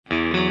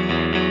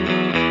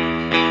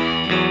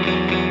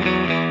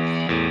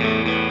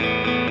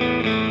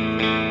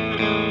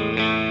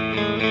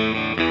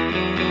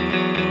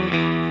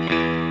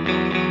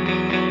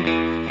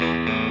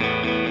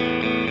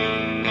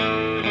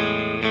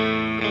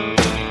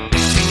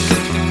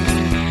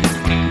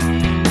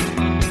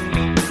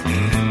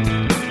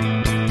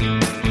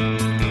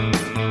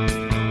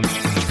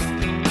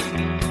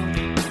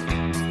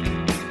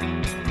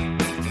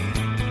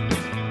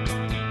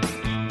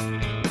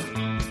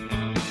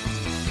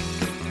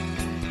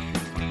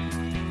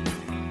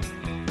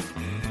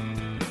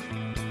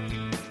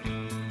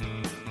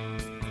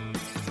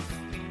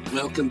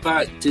Welcome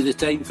back to the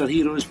Time for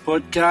Heroes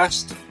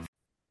podcast.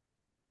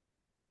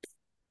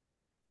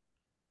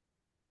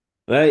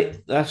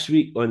 Right, this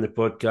week on the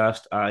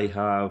podcast, I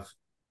have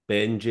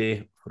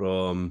Benjy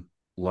from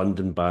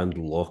London band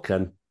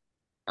Lock-In.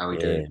 How we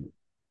doing?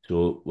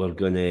 So we're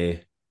going to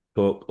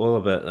talk all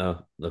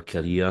about their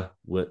career,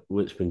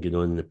 what's been going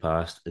on in the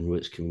past and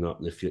what's coming up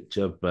in the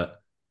future.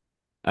 But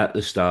at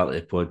the start of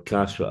the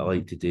podcast, what I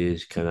like to do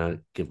is kind of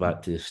get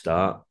back to the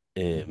start,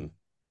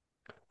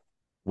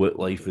 what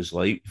life was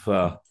like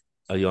for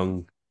a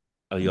young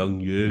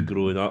you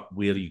growing up,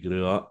 where you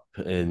grew up,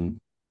 and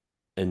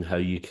how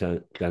you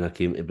kind of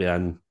came to be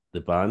in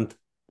the band.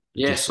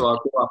 Yeah, Just so I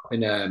grew up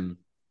in a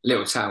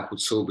little town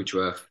called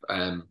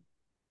Sawbridgeworth.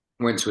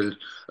 Went to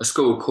a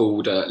school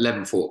called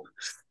Leaventhorpe,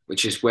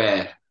 which is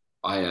where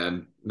I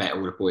met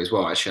all the boys.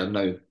 Well,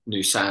 actually,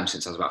 knew Sam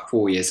since I was about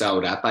 4 years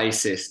old, our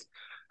bassist.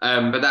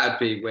 But that'd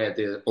be where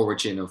the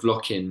origin of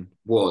Lock-In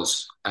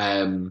was.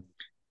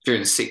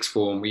 During the sixth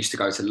form, we used to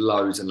go to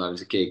loads and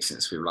loads of gigs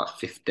since we were like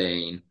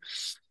 15.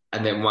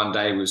 And then one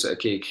day was at a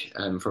gig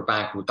for a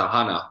band called The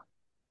Hunter,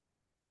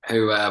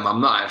 who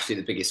I'm not actually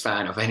the biggest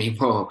fan of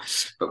anymore.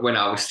 But when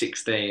I was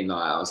 16,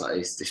 like I was like,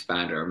 this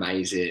band are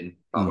amazing,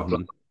 blah blah blah.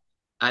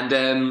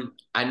 mm-hmm.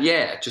 And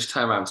yeah, just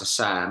turned around to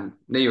Sam.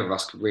 Neither of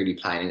us could really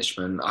play an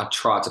instrument. I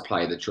tried to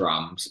play the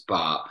drums,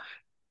 but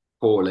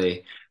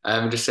poorly.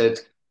 Just said,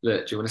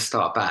 look, do you want to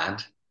start a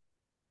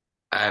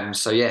band?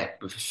 So yeah,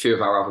 with a few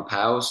of our other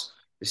pals,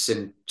 this is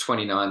in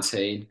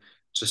 2019,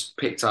 he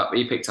picked up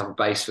a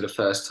bass for the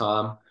first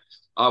time.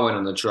 I went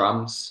on the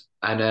drums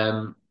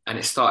and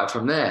it started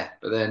from there.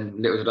 But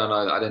then little did I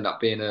know that I'd end up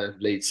being a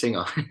lead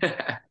singer.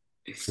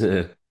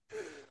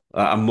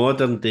 A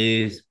modern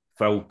day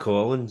Phil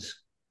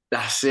Collins.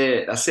 That's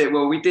it. That's it.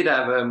 Well, we did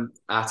have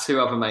our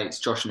two other mates,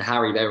 Josh and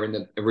Harry. They were in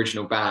the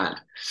original band.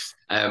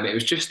 It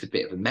was just a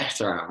bit of a mess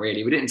around,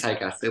 really. We didn't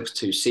take ourselves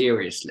too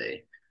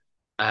seriously.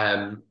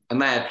 And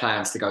they had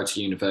plans to go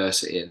to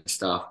university and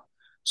stuff.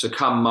 So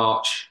come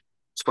March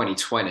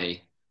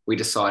 2020, we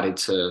decided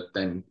to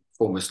then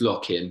form this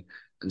Lock-In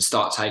and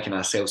start taking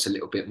ourselves a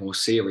little bit more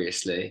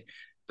seriously.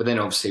 But then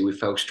obviously we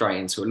fell straight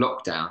into a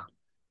lockdown,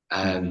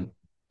 Mm-hmm. um,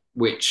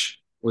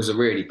 which was a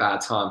really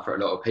bad time for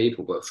a lot of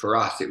people. But for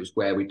us, it was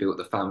where we built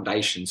the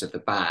foundations of the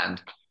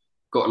band,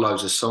 got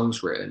loads of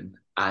songs written,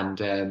 and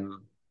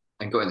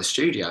got in the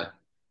studio.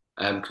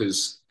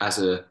 Because as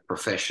a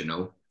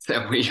professional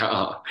that we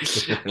are,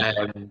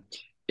 um,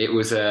 it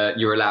was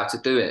you're allowed to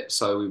do it.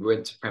 So we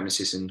went to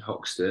premises in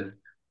Hoxton,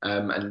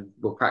 and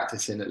we're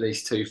practicing at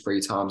least 2,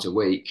 3 times a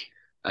week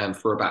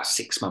for about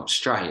 6 months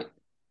straight.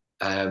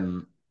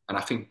 And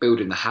I think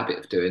building the habit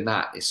of doing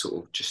that is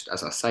sort of just,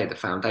 as I say, the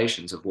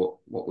foundations of what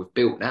we've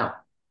built now.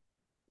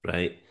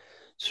 Right.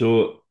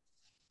 So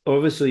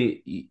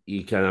obviously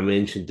you kind of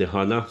mentioned the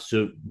Hunter.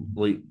 So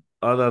like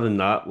other than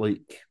that,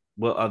 like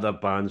what other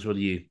bands were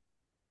you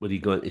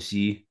going to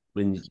see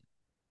when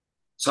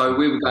So you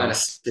we were going were to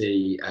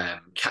see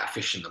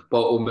Catfish and the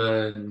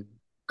Bottlemen,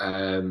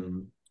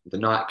 the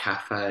Night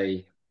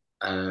Cafe,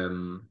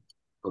 God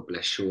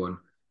bless Sean.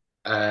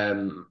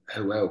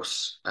 Who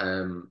else?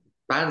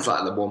 Bands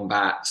like the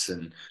Wombats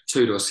and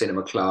Two Door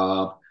Cinema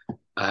Club,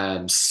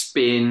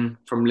 Spin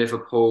from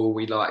Liverpool,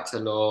 we liked a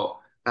lot.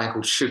 A band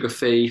called Sugar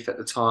Thief at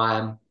the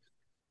time.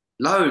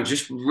 Loads,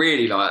 just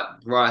really like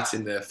right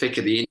in the thick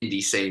of the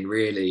indie scene,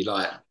 really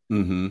like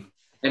mm-hmm.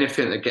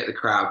 anything to get the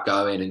crowd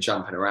going and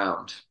jumping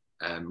around.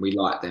 We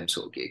like them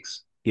sort of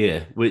gigs.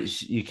 Yeah,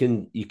 which you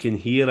can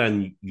hear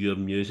in your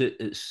music.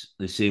 It's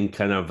the same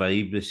kind of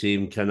vibe, the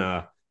same kind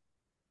of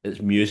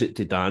it's music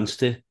to dance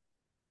to,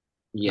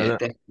 Yeah, isn't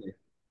definitely.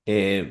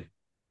 it?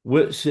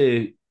 What's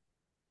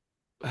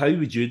how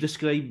would you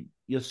describe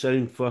your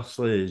sound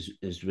firstly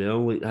as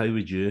well? Like how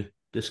would you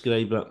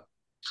describe it?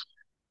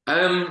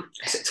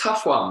 It's a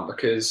tough one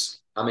because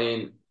I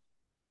mean,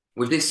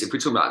 with this, if we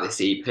talk about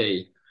this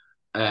EP,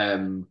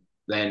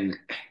 then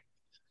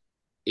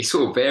it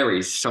sort of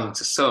varies song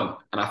to song,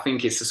 and I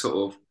think it's a sort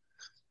of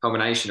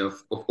combination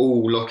of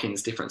all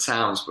Lock-In's different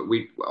sounds. But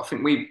I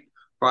think we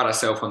pride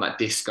ourselves on that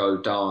disco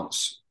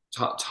dance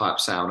type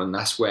sound, and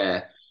that's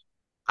where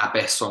our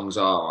best songs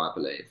are, I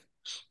believe,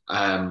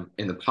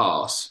 in the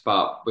past.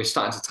 But we're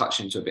starting to touch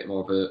into a bit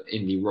more of a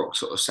indie rock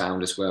sort of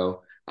sound as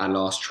well. Our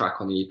last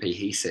track on the EP,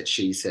 He Said,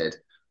 She Said,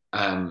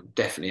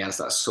 definitely has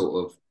that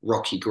sort of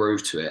rocky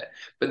groove to it.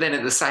 But then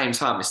at the same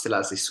time, it still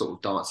has this sort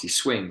of dancey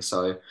swing.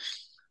 So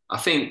I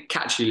think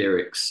catchy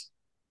lyrics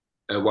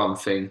are one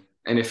thing.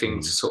 Anything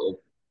to Mm. sort of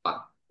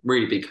like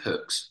really big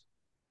hooks,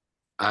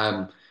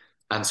 um,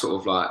 and sort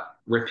of like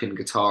ripping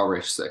guitar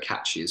riffs that are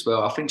catchy as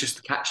well. I think just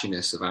the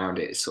catchiness around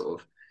it is sort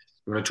of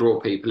going to draw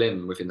people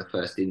in within the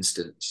first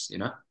instance, you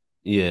know?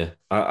 Yeah,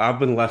 I've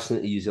been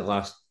listening to you the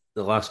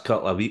last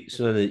couple of weeks,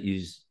 and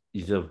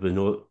you have been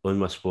on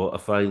my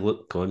Spotify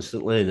look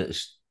constantly, and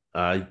it's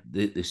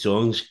the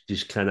songs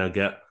just kind of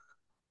get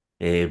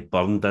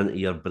burned into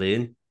your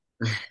brain.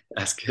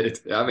 That's good.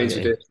 That means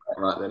you're Yeah. doing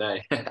something right then,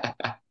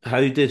 eh?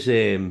 How does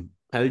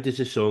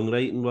the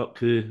songwriting work?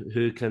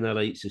 Who kind of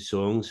writes the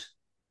songs?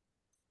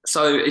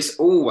 So it's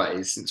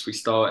always since we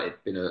started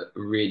been a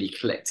really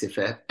collective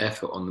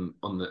effort on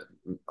the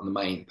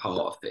main part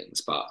of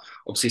things. But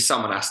obviously,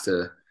 someone has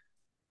to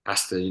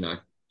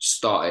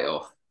start it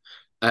off.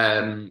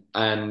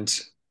 And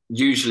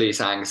usually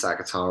it's Angus,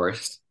 our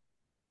guitarist.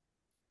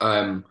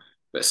 Um,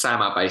 but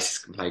Sam, our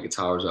bassist, can play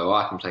guitar as well.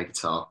 I can play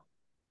guitar.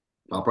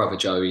 My brother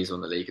Joey's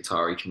on the lead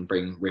guitar. He can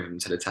bring rhythm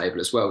to the table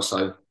as well.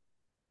 So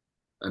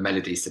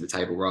melodies to the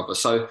table rather.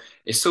 So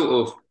it's sort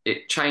of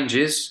it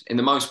changes. In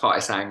the most part,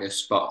 it's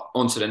Angus, but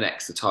on to the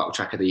next, the title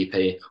track of the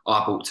EP,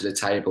 I brought to the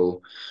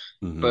table.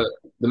 But Hmm.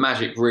 the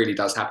magic really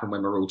does happen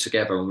when we're all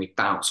together and we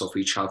bounce off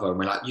each other and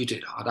we're like, you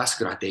do, oh, that's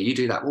a good idea. You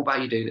do that. What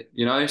about you do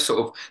that? Sort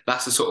of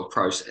that's the sort of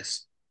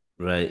process.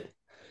 Right.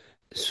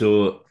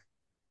 So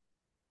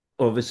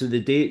obviously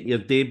your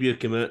debut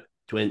came out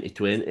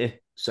 2020.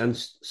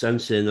 Since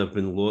then there've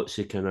been lots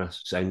of kind of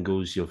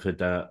singles. You've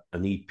had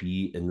an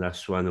EP, and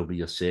this one will be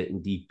your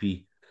second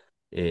EP.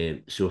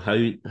 So how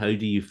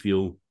do you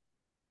feel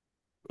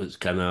it's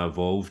kind of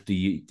evolved? Do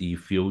you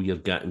feel you're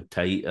getting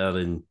tighter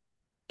and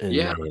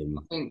Yeah,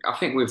 I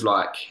think with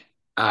like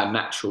our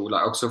natural,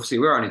 like 'cause obviously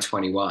we're only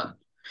 21.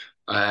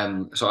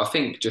 So I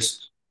think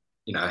just,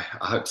 I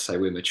hope to say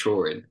we're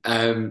maturing.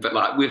 But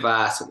like with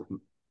our sort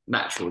of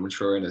natural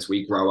maturing as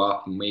we grow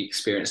up and we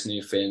experience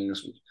new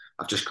things.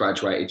 I've just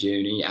graduated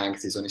uni,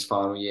 Angus is on his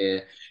final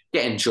year,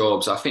 getting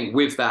jobs. I think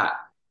with that,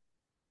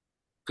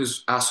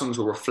 because our songs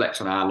will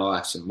reflect on our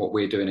lives and what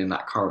we're doing in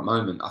that current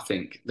moment, I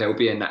think there will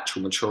be a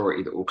natural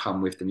maturity that will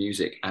come with the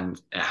music,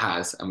 and it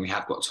has, and we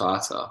have got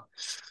tighter.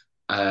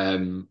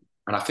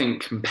 And I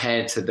think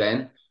compared to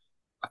then,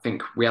 I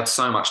think we had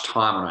so much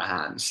time on our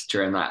hands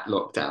during that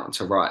lockdown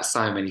to write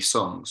so many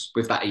songs.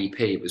 With that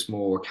EP, it was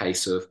more a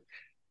case of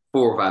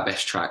four of our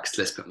best tracks,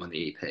 let's put them on the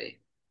EP.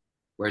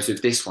 Whereas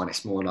with this one,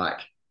 it's more like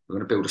we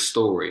want to build a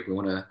story. We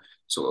want to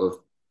sort of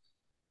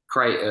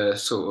create a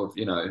sort of,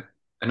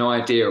 an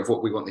idea of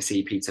what we want this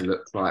EP to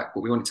look like,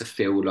 what we want it to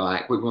feel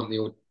like, what we want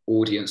the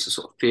audience to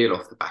sort of feel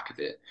off the back of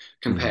it,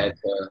 compared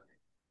Mhm. to,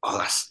 oh,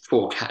 that's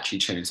four catchy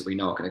tunes that we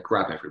know are going to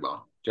grab everyone.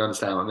 Do you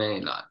understand what I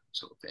mean? Like,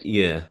 sort of thing.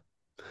 Yeah.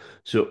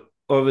 So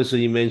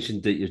obviously you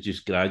mentioned that you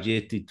just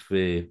graduated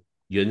for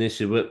uni.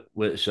 So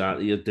what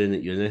exactly you're doing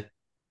at uni?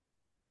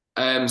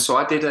 So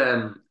I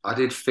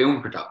did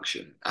film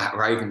production at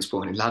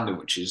Ravensbourne in London,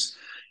 which is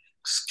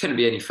couldn't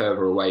be any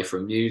further away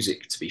from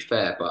music, to be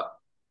fair. But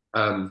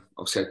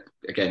obviously,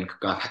 again,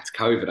 going back to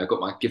COVID, I got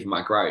my given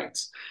my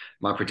grades,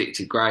 my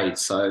predicted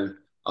grades. So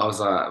I was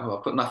like, well,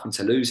 I've got nothing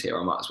to lose here.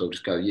 I might as well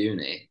just go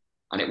uni,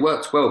 and it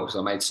worked well because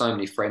I made so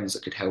many friends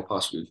that could help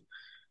us with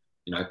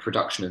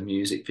production of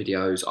music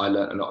videos. I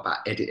learned a lot about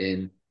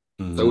editing,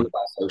 so all Hmm.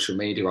 about social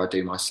media I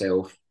do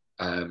myself.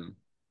 Um,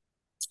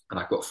 and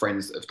I've got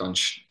friends that have done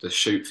the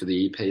shoot for the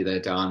EP they're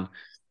done.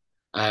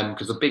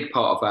 Because a big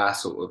part of our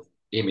sort of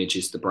image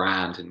is the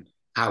brand and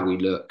how we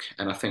look,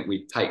 and I think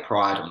we take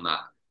pride on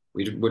that.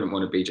 We wouldn't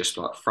want to be just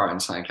like throwing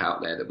something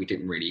out there that we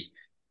didn't really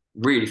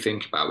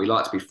think about. We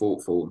like to be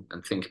thoughtful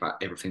and think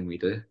about everything we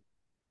do.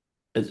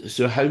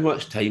 So how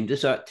much time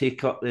does that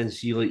take up then?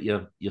 See, like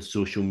your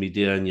social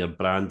media and your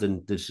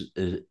branding, does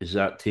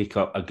that take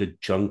up a good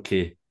chunk of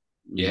your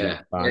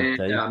Yeah, band yeah,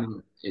 yeah. time? I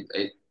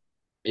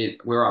mean,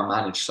 we're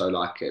unmanaged, so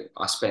like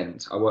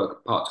I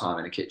work part time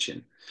in a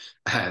kitchen,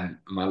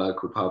 my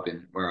local pub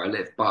in where I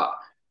live, but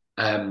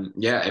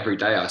yeah, every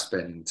day I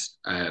spend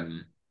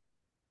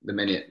the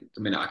minute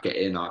I get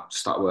in, I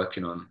start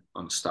working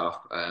on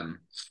stuff.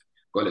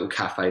 Got a little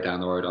cafe down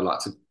the road. I like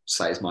to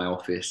say is my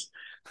office.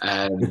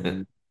 Um,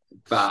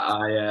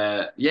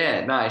 but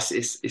yeah, no,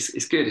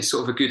 it's good. It's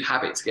sort of a good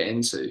habit to get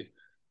into,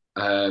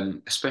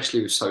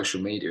 especially with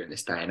social media in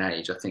this day and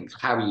age. I think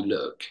how you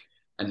look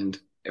and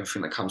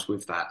everything that comes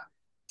with that,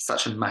 is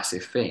such a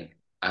massive thing.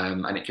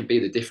 And it can be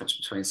the difference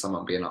between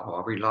someone being like, "Oh,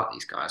 I really like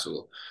these guys,"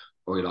 or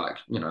you like,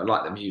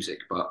 like the music,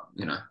 but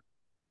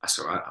that's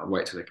all right. I'll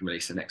wait till they can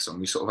release the next song.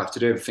 We sort of have to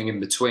do everything in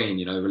between,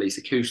 release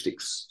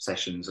acoustics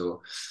sessions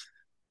or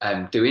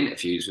do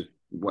interviews with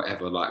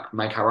whatever, like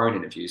make our own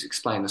interviews,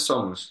 explain the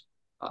songs,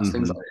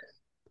 things like Hmm.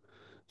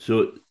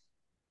 So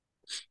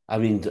I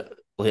mean,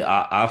 like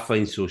I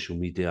find social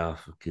media a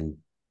fucking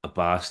a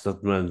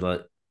bastard, man.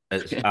 Like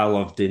that. I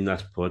love doing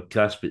this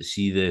podcast, but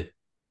see the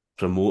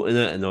promoting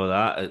it and all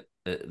that,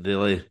 it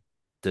really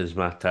does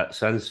my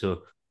tits in.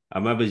 So I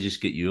maybe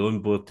just get you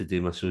on board to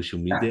do my social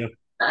media.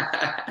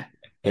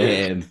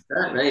 Um,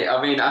 Mate,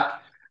 I mean,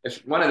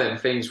 if one of them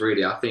things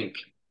really, I think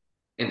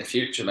in the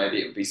future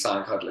maybe it would be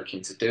something I'd look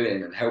into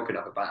doing and helping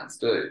other bands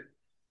do.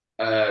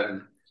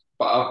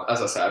 But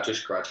as I said, I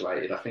just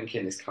graduated. I think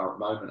in this current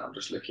moment, I'm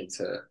just looking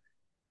to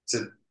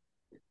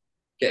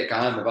get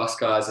going with us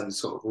guys and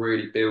sort of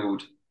really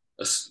build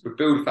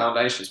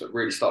foundations, but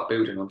really start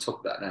building on top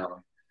of that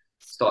now.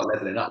 Start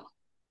leveling up.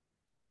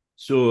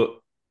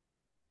 so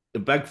the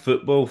big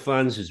football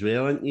fans as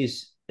well, aren't you?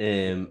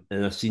 And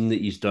I've seen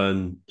that you've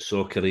done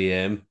Soccer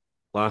AM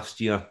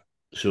last year.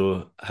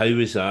 So how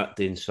was that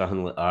doing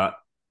something like that?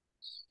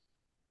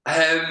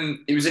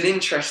 It was an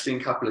interesting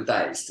couple of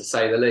days, to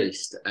say the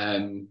least.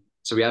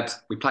 So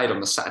we played on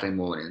the Saturday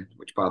morning,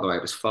 which by the way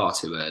was far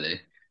too early.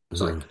 It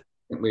was like Mhm.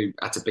 I think we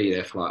had to be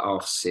there for like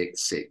half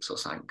six, six or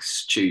something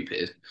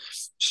stupid.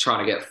 Just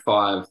trying to get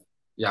five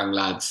young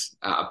lads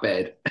out of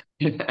bed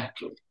at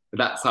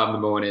that time of the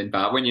morning.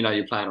 But when you know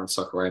you're playing on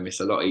Soccer AM, it's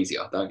a lot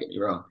easier. Don't get me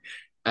wrong.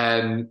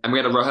 And we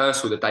had a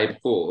rehearsal the day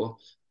before.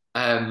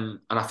 And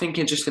I think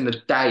in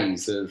the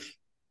days of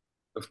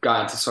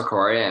going to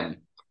Soccer AM,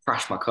 I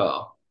crashed my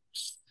car.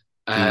 Jesus.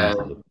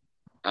 Um,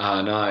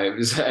 Oh no,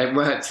 it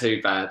weren't too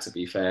bad to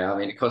be fair. I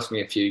mean, it cost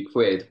me a few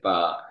quid,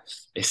 but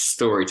it's a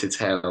story to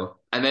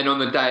tell. And then on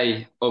the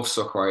day of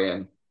Soccer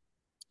AM,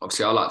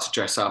 obviously I like to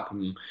dress up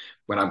and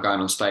when I'm going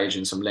on stage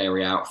in some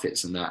Larry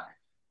outfits and that.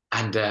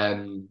 And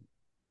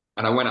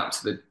I went up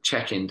to the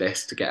check-in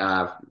desk to get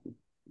our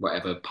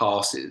whatever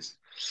passes,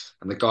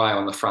 and the guy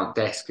on the front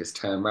desk has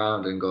turned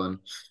around and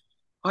gone,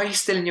 "Are you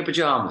still in your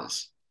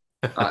pajamas?"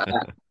 Like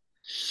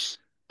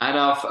And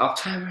I've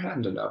turned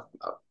around and I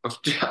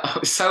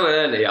was so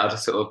early, I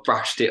just sort of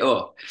brushed it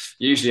off.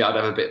 Usually I'd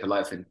have a bit of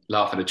a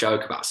laugh and a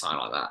joke about something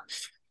like that.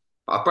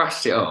 But I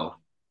brushed it off,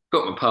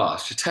 got my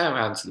pass, just turned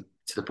around to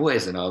the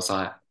boys and I was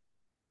like,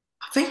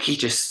 I think he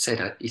just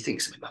said he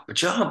thinks I'm in my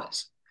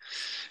pajamas.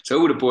 So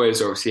all the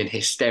boys are obviously in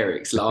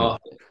hysterics,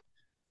 laughing.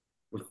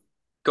 We've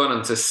gone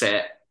on to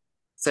set,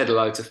 said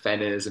hello to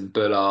Fenners and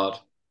Bullard,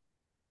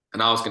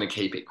 and I was going to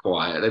keep it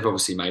quiet. They've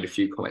obviously made a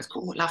few comments.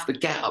 Oh, love the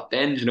get up,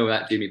 Benj, and all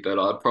that. Jimmy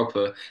Bullard,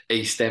 proper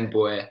East End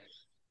boy. And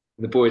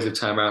the boys have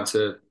turned around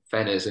to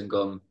Fenners and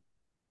gone,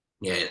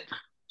 yeah,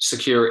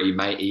 security,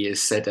 mate. He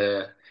has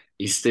said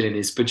he's still in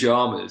his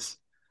pajamas.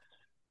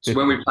 So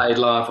when we played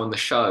live on the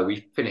show,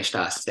 we finished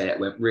our set,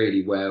 went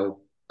really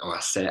well. Or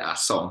our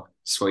song,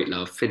 Sweet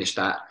Love, finished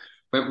that,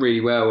 went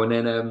really well. And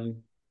then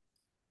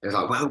it was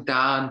like, well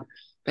done.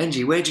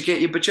 Benji, where'd you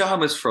get your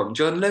pajamas from?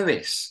 John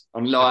Lewis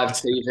on live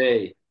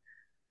TV.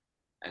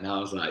 And I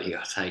was like,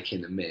 you're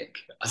taking the mick.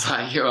 I was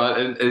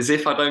like, as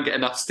if I don't get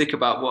enough stick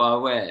about what I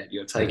wear,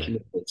 you're taking the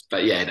piss.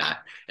 But yeah, no,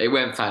 it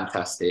went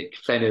fantastic.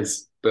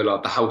 Fenners,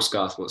 Bullard, the whole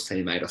Sky Sports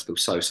team made us feel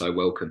so, so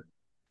welcome.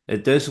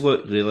 It does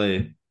look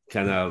really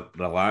kind of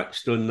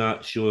relaxed on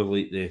that show.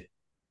 Like the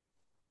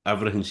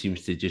everything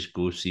seems to just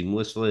go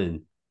seamlessly,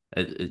 and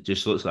it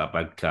just looks like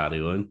a big carry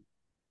on.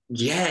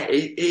 Yeah,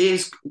 it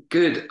is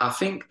good. I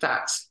think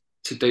that's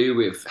to do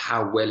with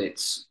how well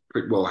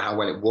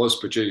it was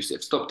produced.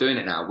 They've stopped doing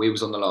it now. We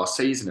was on the last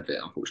season of it,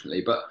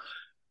 unfortunately, but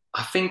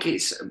I think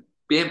it's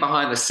being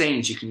behind the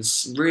scenes. You can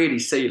really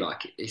see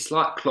like it's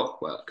like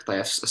clockwork. They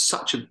have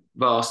such a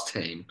vast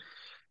team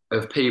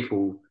of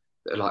people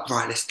that are like,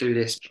 right, let's do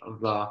this. Blah, blah,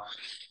 blah.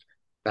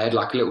 They had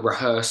like a little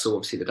rehearsal,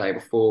 obviously, the day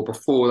before.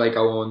 Before they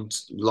go on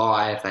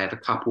live, they had a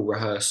couple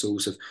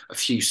rehearsals of a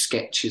few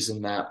sketches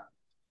and that.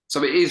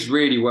 So it is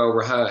really well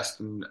rehearsed,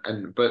 and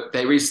but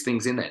there is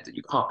things in there that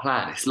you can't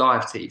plan. It's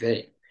live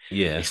TV.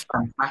 Yeah. It's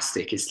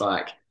fantastic. It's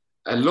like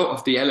a lot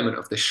of the element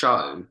of the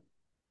show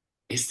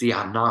is the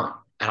unknown,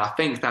 and I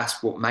think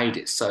that's what made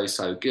it so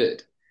so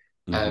good.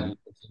 Hmm. You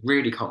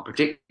really can't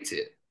predict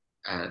it,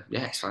 and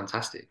yeah, it's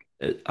fantastic.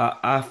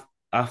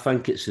 I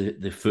think it's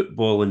the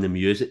football and the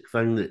music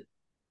thing that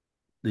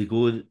they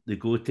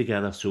go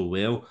together so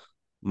well.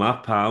 My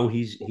pal,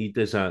 he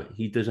does a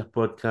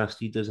podcast,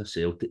 he does a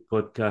Celtic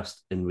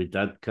podcast, and we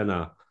did kind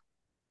of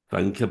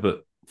think about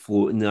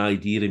floating the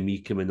idea of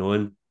me coming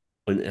on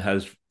onto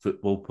his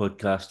football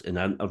podcast and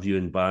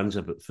interviewing bands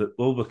about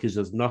football because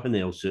there's nothing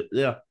else out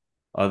there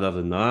other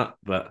than that.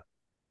 But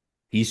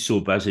he's so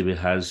busy with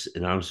his,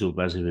 and I'm so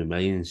busy with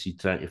mine, and she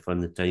trying to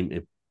find the time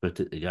to put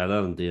it together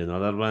and do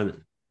another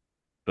one.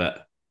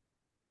 But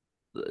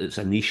it's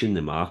a niche in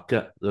the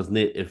market. There's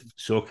no if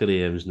soccer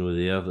AM's no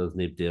there, there's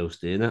nobody else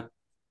doing it.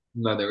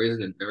 No, there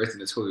isn't. There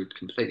isn't at all. You're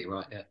completely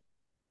right.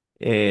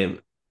 Yeah. Um,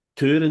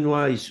 touring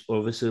wise,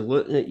 obviously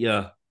looking at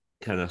your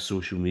kind of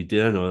social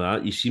media and all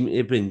that, you seem to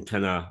have been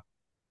kind of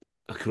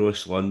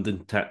across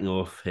London, ticking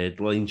off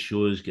headline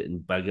shows, getting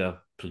bigger,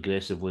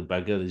 progressively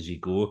bigger as you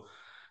go.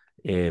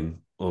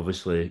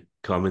 Obviously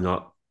coming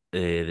up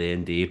the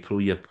end of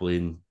April, you're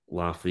playing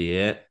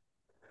Lafayette.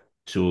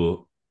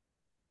 So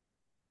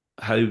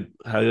how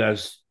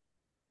has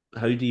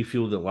how do you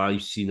feel the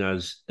live scene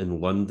is in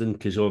London?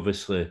 Because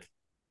obviously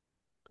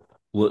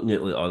looking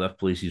at like other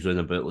places around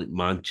about like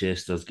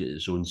Manchester's got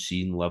its own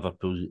scene,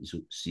 Liverpool's got its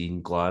own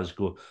scene,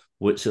 Glasgow.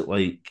 What's it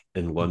like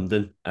in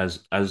London?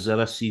 Is there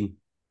a scene?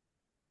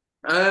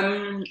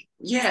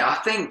 Yeah, I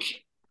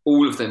think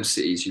all of them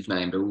cities you've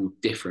named are all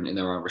different in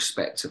their own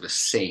respect of a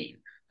scene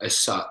as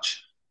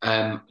such.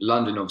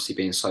 London, obviously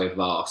being so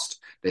vast,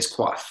 there's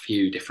quite a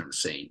few different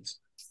scenes.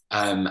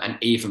 And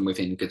even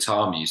within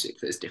guitar music,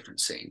 there's different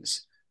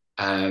scenes.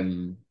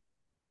 Um,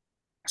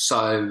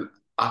 so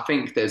I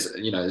think there's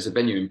a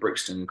venue in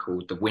Brixton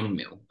called the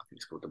Windmill. I think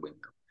it's called the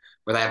Windmill,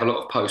 where they have a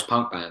lot of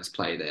post-punk bands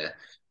play there.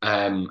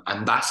 And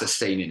that's a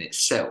scene in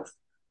itself.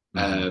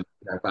 Mm-hmm.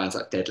 Bands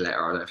like Dead Letter,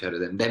 I don't know if you heard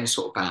of them. Them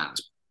sort of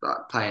bands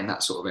like play in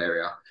that sort of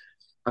area.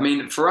 I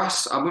mean, for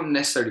us, I wouldn't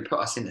necessarily put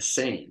us in the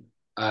scene,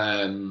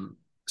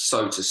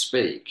 so to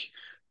speak.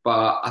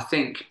 But I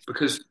think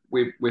because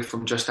we're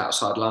from just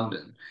outside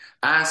London,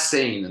 our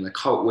scene and the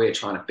cult we're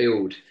trying to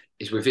build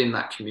is within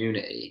that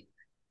community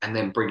and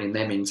then bringing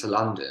them into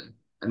London.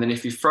 And then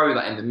if you throw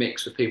that in the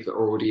mix with people that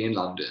are already in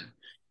London,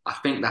 I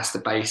think that's the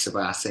base of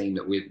our scene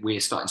that we're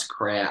starting to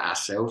create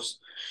ourselves.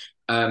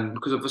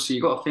 Because obviously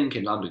you've got to think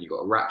in London, you've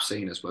got a rap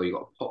scene as well, you've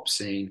got a pop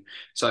scene.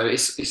 So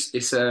it's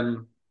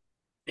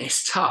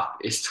tough.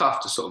 It's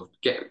tough to sort of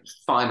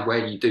find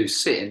where you do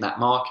sit in that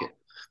market.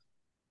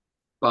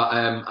 But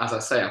as I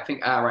say, I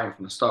think our aim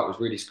from the start was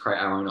really to create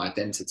our own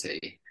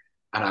identity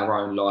and our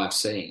own live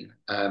scene.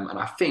 And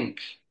I think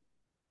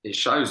it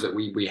shows that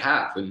we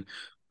have. And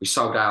we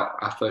sold out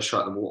our first show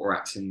at the Water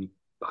Act in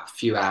like a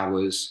few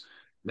hours.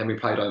 Then we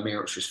played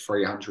O'Meara, which was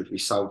 300. We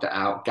sold it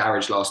out.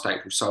 Garage last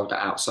April sold it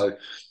out. So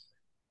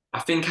I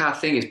think our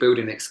thing is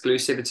building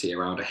exclusivity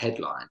around a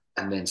headline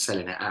and then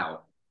selling it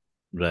out.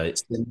 Right.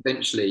 So then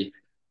eventually,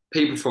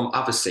 people from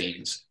other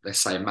scenes, let's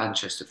say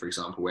Manchester, for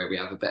example, where we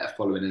have a better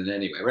following than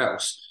anywhere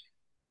else,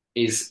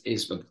 is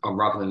or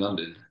rather than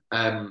London,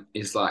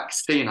 is like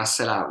seeing us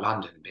sell out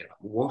London and be like,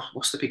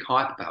 what's the big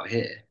hype about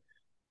here?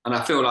 And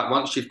I feel like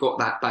once you've got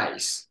that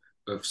base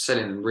of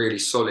selling a really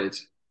solid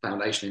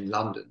foundation in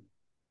London,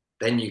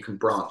 then you can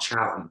branch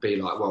out and be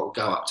like, well, we'll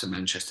go up to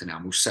Manchester now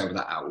and we'll sell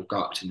that out. We'll go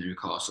up to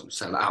Newcastle and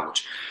sell that out,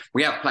 which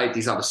we have played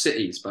these other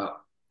cities,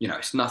 but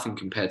it's nothing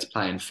compared to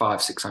playing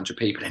 600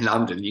 people in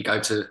London. You go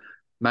to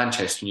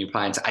Manchester and you're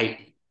playing to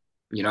 80.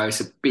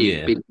 It's a big,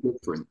 Yeah. big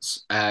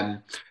difference.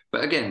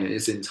 But again, it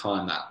is in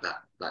time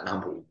that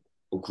number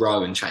will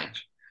grow and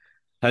change.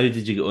 How did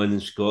you get on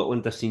in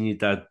Scotland? I seen you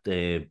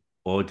did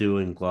audio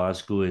in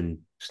Glasgow and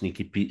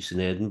Sneaky Pete's in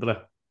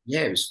Edinburgh.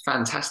 Yeah, it was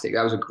fantastic.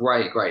 That was a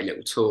great, great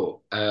little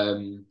tour.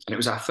 And it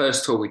was our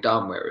first tour we'd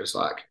done where it was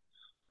like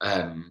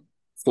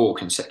 4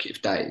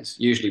 consecutive days.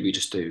 Usually we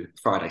just do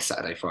Friday,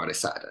 Saturday, Friday,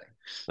 Saturday,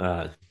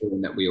 Uh,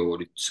 given that we all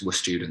were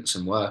students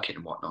and working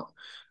and whatnot.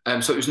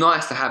 So it was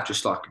nice to have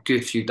just like a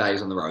good few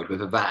days on the road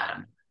with a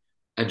van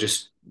and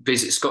just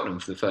visit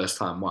Scotland for the first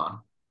time. One.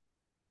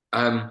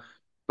 Um,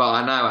 but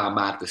I know how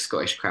mad the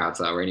Scottish crowds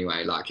are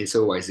anyway. Like it's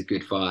always a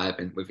good vibe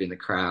and within the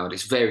crowd.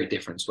 It's very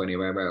different to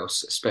anywhere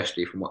else,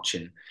 especially from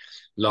watching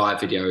live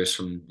videos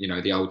from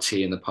the old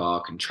T in the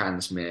Park and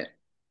Transmit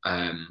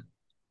um,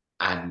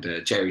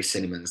 and Jerry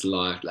Cinnamon's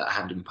live at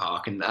Hampden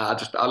Park. And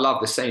I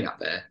love the scene up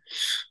there.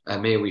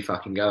 Here we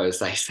fucking go, as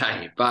they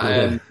say.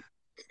 But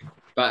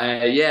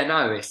yeah,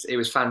 no, it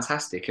was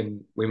fantastic,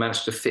 and we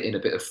managed to fit in a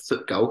bit of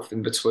foot golf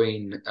in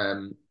between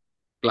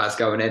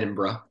Glasgow and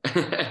Edinburgh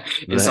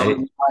in right.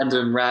 some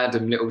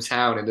random little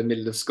town in the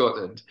middle of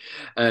Scotland.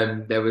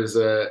 There was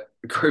a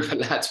group of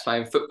lads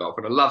playing foot golf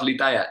on a lovely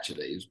day,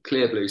 actually. It was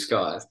clear blue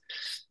skies.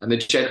 And the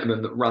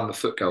gentleman that run the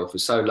foot golf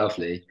was so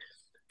lovely,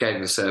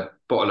 gave us a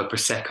bottle of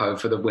Prosecco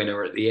for the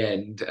winner at the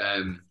end,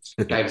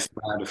 gave us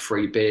a round of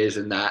free beers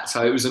and that.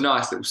 So it was a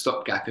nice little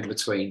stopgap in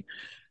between.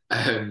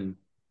 Um,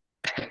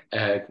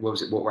 what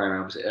was it? What way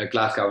around was it?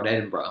 Glasgow and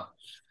Edinburgh.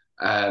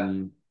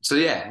 So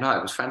yeah, no,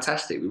 it was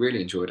fantastic. We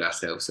really enjoyed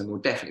ourselves, and we'll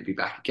definitely be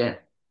back again.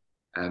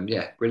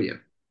 Yeah,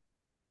 brilliant.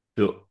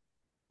 So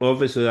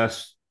obviously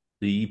that's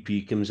the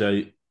EP comes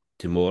out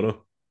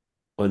tomorrow.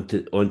 On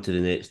to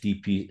the next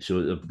EP.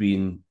 So there've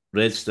been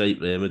Red Stripe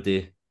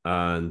Remedy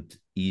and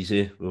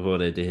Easy. We've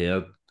already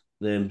heard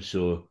them.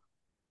 So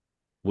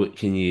what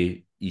can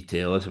you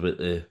tell us about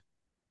the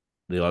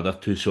other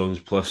two songs?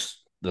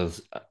 Plus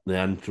there's the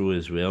intro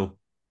as well.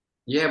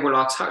 Yeah, well,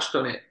 I touched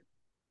on it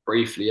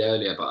briefly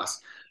earlier, but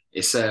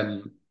it's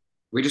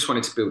we just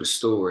wanted to build a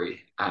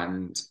story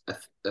and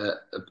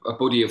a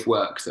body of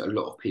work that a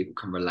lot of people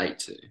can relate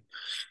to.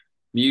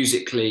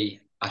 Musically,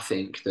 I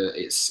think that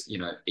it's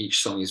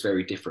each song is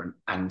very different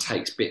and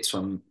takes bits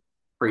from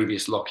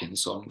previous lock-in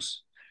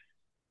songs.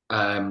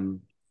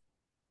 Um,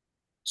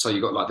 so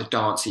you've got like the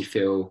dancey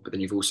feel, but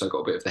then you've also got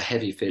a bit of the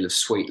heavy feel of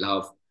Sweet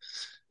Love.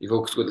 You've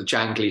also got the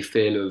jangly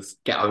feel of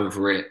Get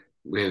Over It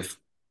with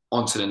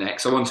Onto the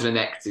Next. So Onto the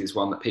Next is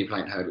one that people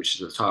ain't heard, which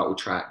is the title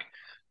track.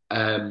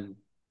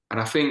 And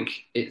I think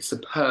it's the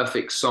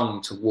perfect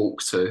song to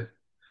walk to.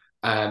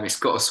 It's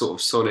got a sort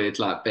of solid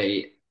like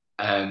beat.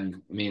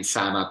 Me and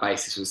Sam, our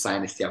bassist, was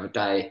saying this the other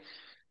day,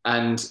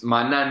 and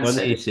my nan Funny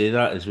said you it. say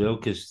that as well,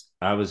 because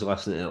I was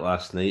listening to it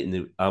last night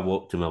and I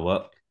walked to my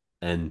work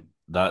and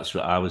that's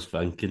what I was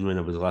thinking when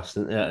I was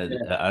listening to it.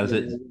 Yeah, As yeah.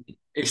 it,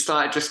 It's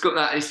like just got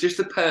that. It's just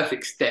a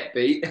perfect step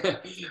beat,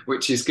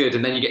 which is good.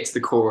 And then you get to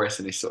the chorus,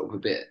 and it's sort of a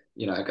bit,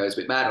 it goes a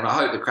bit mad. And I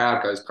hope the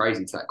crowd goes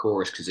crazy to that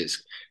chorus because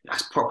it's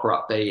proper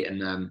upbeat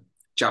and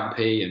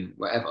jumpy and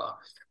whatever.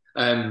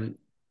 Um,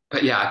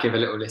 but yeah, I give a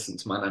little listen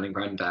to my nan and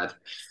granddad,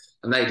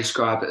 and they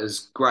describe it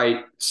as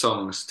great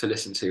songs to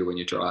listen to when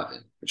you're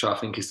driving, which I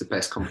think is the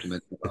best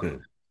compliment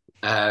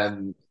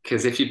ever.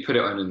 Because if you put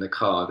it on in the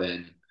car,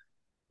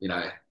 you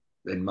know,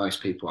 then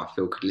most people I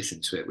feel could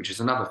listen to it, which is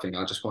another thing.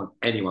 I just want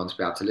anyone to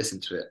be able to listen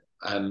to it.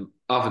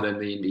 Other than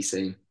the indie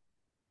scene,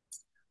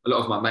 a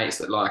lot of my mates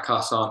that like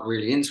us aren't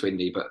really into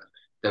indie, but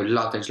they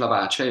just love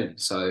our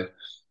tunes. So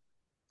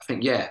I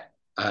think, yeah,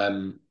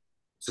 to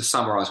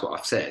summarise what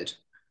I've said,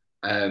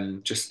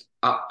 just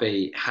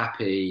upbeat,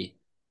 happy,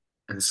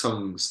 and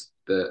songs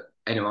that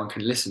anyone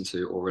can listen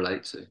to or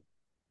relate to.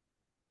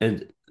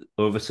 And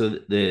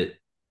obviously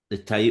the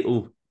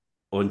title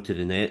on to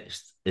the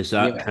next, Yeah. is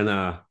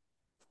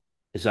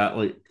that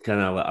like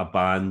kind of like a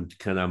band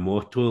kind of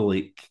motto,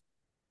 like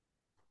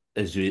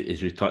as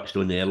we touched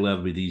on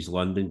earlier with these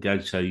London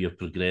gigs, how you've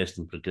progressed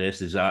and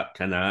progressed, is that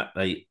kind of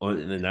right on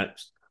to the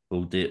next,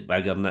 we'll do it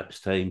bigger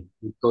next time?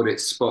 You've got it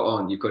spot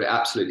on. You've got it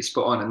absolutely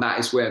spot on, and that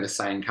is where the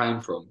saying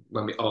came from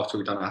when we after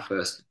we'd done our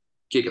first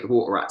gig at the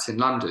Water Rats in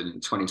London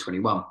in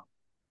 2021.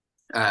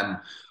 I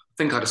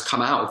think I just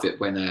come out of it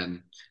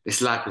when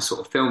this lad was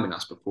sort of filming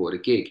us before the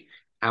gig,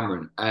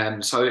 Cameron.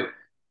 So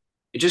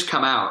it just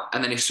come out,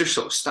 and then it's just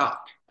sort of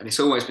stuck, and it's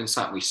always been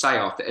something we say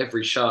after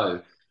every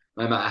show,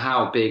 no matter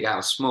how big,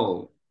 how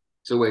small.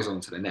 It's always on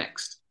to the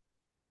next.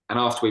 And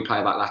after we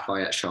play that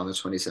Lafayette show on the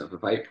 27th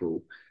of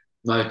April,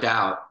 no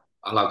doubt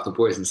I love the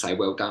boys and say,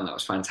 well done, that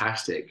was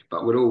fantastic.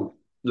 But we'll all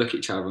look at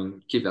each other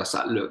and give us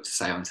that look to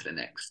say on to the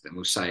next. And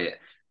we'll say it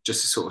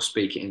just to sort of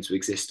speak it into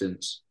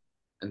existence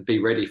and be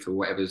ready for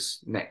whatever's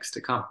next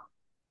to come.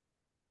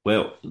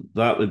 Well,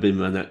 that would be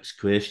my next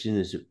question.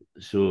 Is it,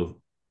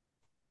 so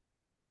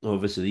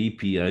obviously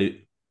the EP out,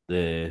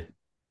 the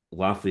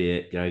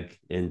Lafayette gig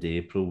end of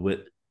April.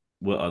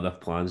 What other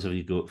plans have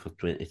you got for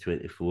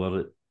 2024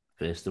 at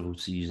festival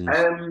seasons?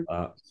 Um,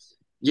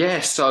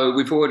 yeah, so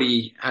we've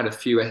already had a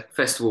few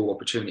festival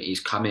opportunities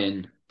come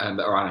in that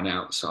are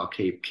unannounced, so I'll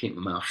keep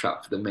my mouth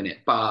shut for the minute.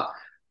 But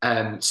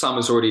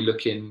summer's already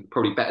looking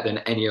probably better than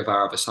any of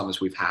our other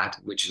summers we've had,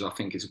 which is I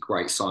think is a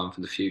great sign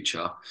for the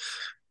future.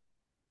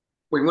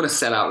 We want to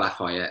sell out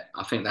Lafayette.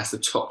 I think that's the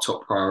top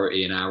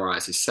priority in our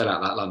eyes is sell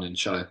out that London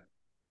show.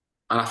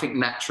 And I think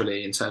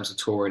naturally, in terms of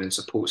touring and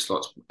support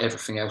slots,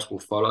 everything else will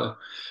follow.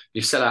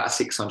 You sell out a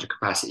 600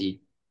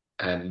 capacity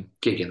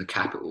gig in the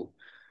capital.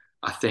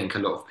 I think a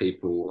lot of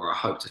people, or I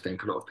hope to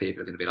think a lot of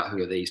people are going to be like,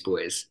 who are these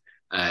boys?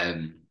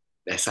 Um,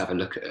 let's have a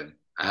look at them.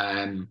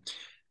 And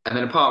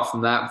then apart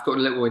from that, we've got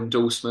a little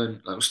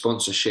endorsement, like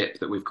sponsorship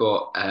that we've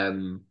got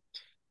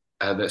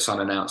that's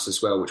unannounced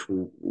as well, which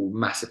will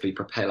massively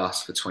propel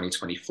us for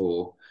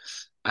 2024.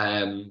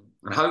 And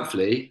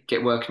hopefully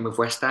get working with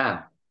West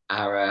Ham,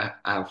 our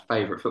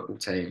favourite football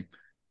team,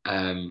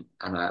 and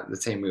the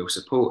team we will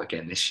support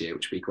again this year,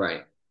 which would be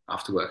great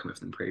after working with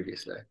them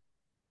previously.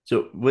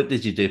 So what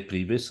did you do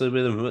previously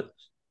with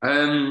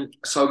them?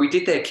 So we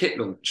did their kit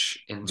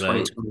launch in Right.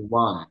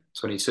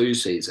 2021-22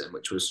 season,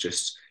 which was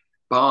just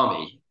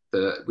balmy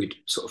that we'd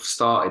sort of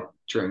started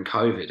during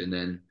COVID and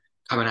then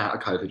coming out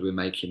of COVID, we're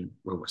making,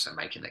 well, we're saying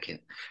making their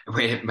kit,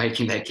 we're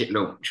making their kit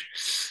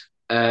launch.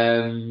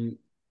 Um,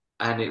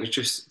 and it was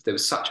just, there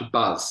was such a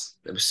buzz.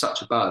 There was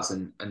such a buzz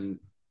and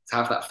to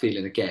have that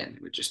feeling again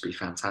would just be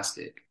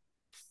fantastic.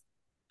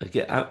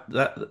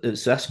 That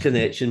it's this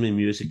connection with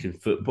music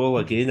and football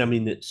again. I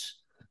mean, there's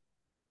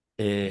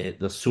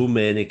so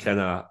many kind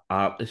of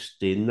artists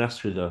doing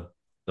this with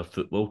their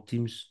football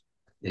teams.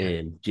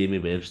 Yeah, Jamie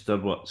Webster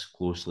works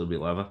closely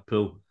with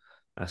Liverpool.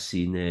 I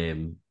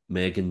seen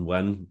Megan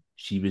Wynn.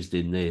 She was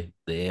doing the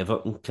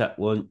Everton kit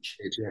launch.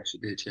 she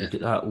did, You yeah.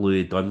 get that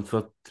Louis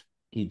Dunford.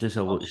 He does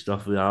a lot of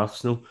stuff with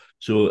Arsenal.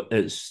 So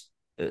it's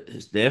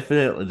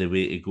definitely the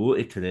way to go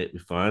to connect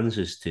with fans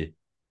is to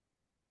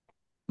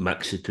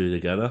mix the two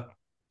together.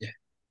 Yeah,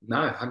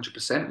 no,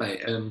 100%,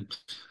 mate.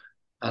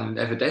 And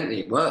evidently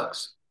it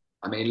works.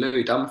 I mean,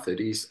 Louis Dunford,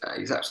 he's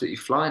absolutely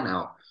flying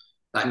now.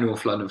 That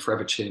North London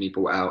Forever tune he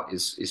brought out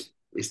is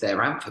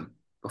their anthem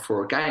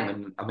before a game,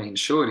 and I mean,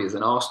 surely as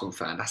an Arsenal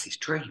fan, that's his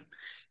dream.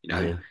 You know,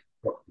 Yeah.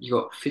 you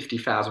got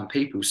 50,000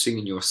 people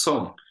singing your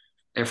song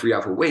every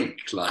other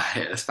week. Like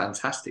that's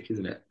fantastic,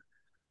 isn't it?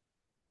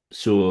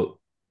 So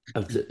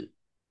I've,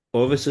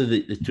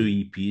 obviously the two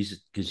EPs,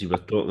 because you were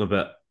talking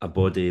about a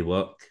body of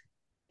work,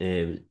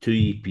 two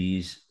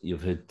EPs,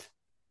 you've had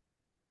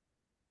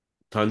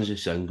tons of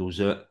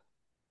singles out.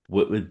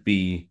 What would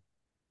there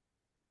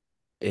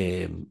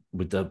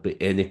be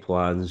any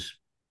plans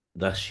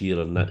this year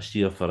or next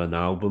year for an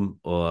album,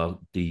 or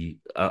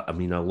I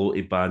mean, a lot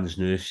of bands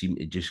now seem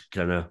to just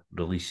kind of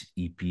release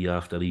EP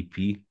after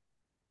EP.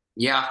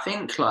 Yeah, I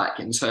think like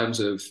in terms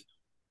of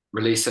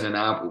releasing an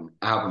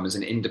album as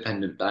an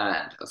independent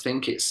band, I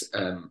think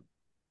to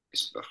be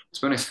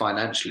honest,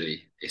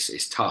 financially,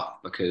 it's tough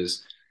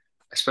because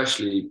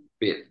especially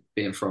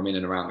being from in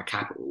and around the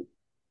capital,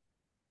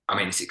 I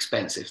mean, it's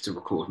expensive to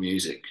record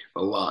music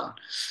for one,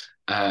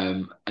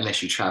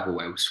 unless you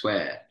travel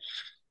elsewhere.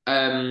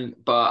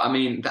 But I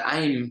mean, the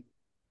aim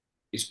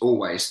is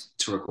always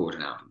to record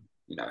an album.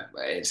 You know,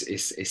 it's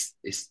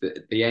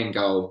the end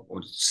goal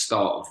or the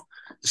start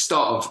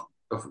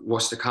of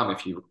what's to come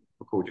if you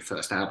record your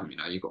first album. You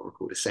know, you've got to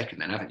record a second,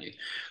 then haven't you?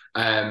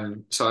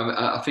 So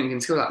I think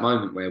until that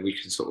moment where we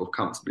can sort of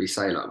comfortably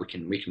say like we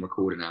can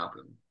record an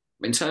album.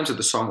 In terms of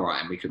the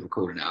songwriting, we could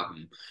record an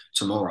album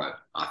tomorrow.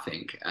 I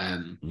think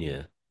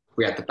Yeah,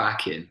 we had the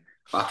backing,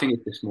 but I think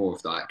it's just more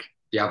of like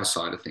the other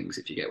side of things,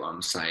 if you get what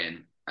I'm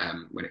saying.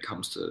 When it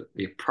comes to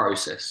the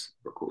process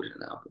of recording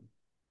an album.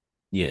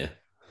 yeah.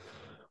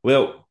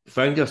 Well,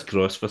 fingers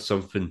crossed for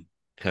something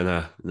kind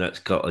of next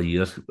couple of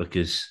years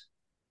because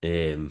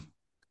um,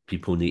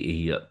 people need to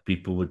hear.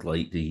 People would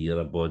like to hear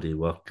a body of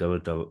work. I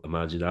would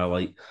imagine.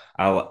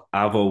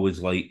 I've always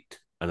liked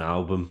an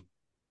album,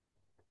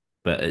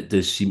 but it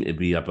does seem to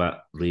be a bit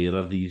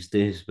rarer these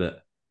days.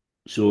 But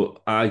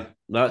so I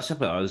that's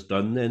about us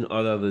done then,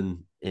 other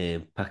than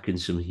picking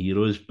some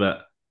heroes.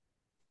 But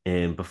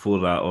before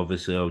that,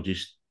 obviously, I'll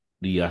just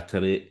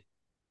reiterate.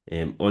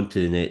 On to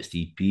the next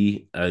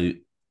EP out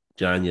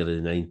January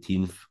the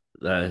 19th.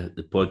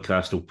 The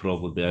podcast will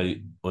probably be out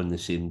on the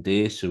same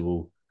day, so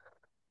we'll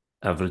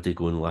everybody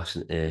go and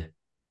listen to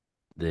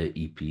the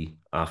EP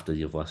after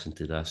you've listened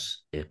to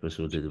this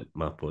episode of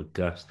my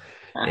podcast.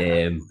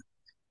 Um,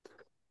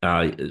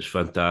 it's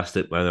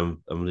fantastic, man.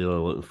 I'm really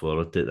looking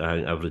forward to it. I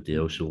think everybody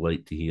else will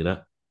like to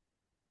hear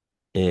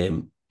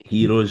it.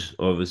 Heroes,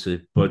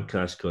 obviously,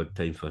 podcast called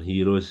Time for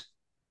Heroes.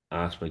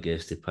 I asked my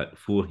guests to pick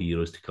four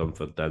heroes to come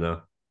for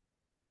dinner,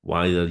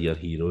 why they're your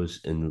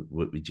heroes, and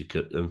what would you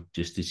cook them,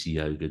 just to see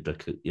how good a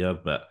cook you are.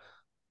 But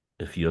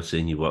if you're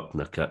saying you work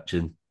in a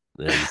kitchen,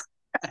 then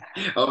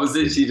I was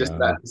there you literally just go.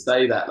 about to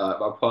say that, like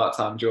my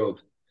part-time job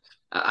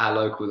at our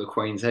local, the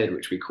Queen's Head,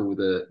 which we call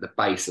the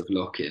base of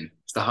Locking.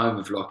 It's the home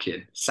of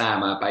Locking.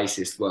 Sam, our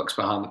bassist, works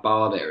behind the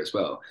bar there as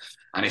well,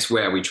 and it's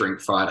where we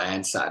drink Friday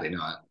and Saturday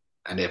night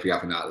and every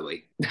other night of the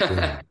week.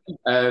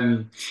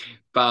 um,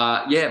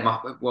 but yeah,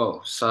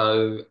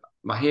 so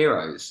my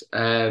heroes.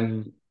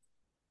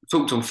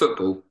 Talked on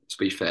football, to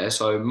be fair.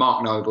 So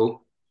Mark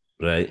Noble,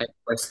 Right.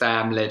 ex-West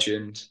Ham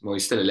legend. Well,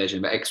 he's still a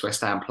legend, but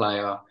ex-West Ham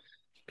player.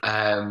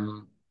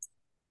 Um,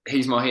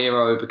 he's my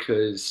hero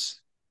because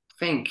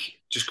I think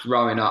just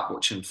growing up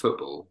watching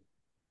football,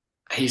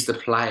 he's the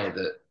player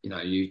that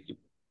you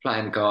play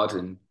in the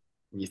garden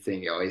and you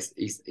think, oh, he's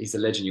the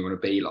legend you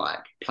want to be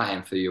like,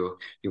 playing for your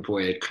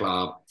boyhood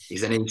club.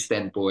 He's an East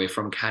End boy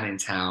from Canning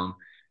Town,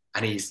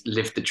 and he's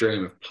lived the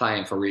dream of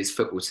playing for his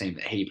football team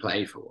that he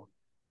played for.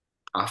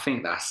 I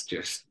think that's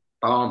just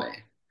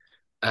balmy.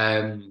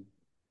 Um,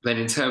 then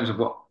in terms of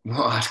what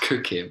I'd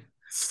cook him,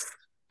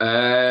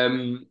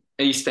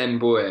 East End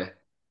boy,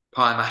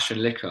 pie mash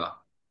and liquor. Have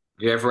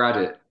you ever had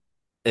it?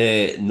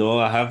 No,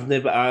 I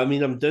haven't, but I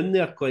mean, I'm down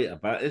there quite a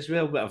bit as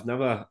well, but I've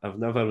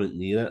never went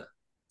near it.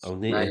 I'll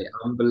need to. Mate,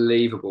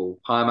 unbelievable.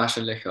 Pie mash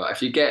and liquor.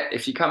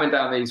 If you're coming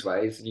down these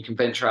ways and you can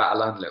venture out of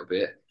London a little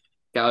bit,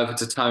 get over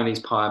to Tony's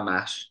Pie and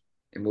Mash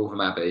in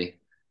Waltham Abbey.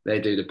 They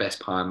do the best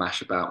pie and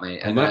mash about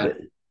me. I'm And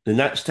maybe the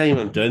next time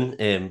I'm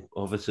doing,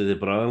 obviously the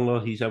brother-in-law,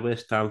 he's a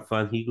West Ham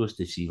fan. He goes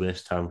to see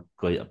West Ham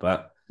quite a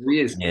bit. he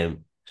is,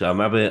 So I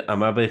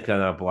maybe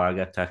kind of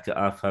blag a ticket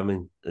off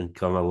him and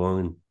come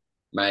along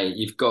mate,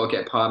 you've got to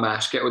get pie and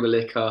mash, get all the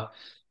liquor.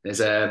 There's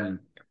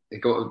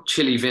they've got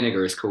chili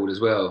vinegar is called as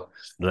well,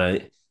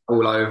 right.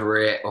 all over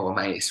it. Oh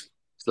mate, it's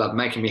like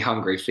making me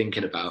hungry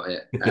thinking about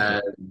it.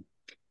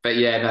 But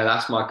yeah, no,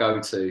 that's my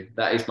go-to.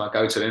 That is my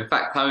go-to. In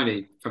fact,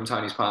 Tony from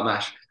Tony's Pie and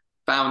Mash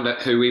found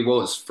out who he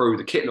was through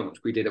the kit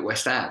launch we did at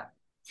West Ham.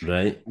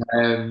 Right.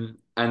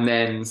 And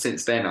then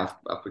since then,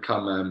 I've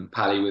become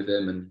pally with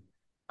him, and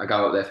I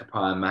go up there for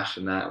pie and mash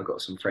and that. We've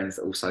got some friends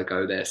that also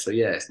go there, so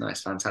yeah, it's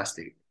nice,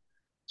 fantastic.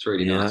 It's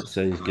really Yeah, nice. that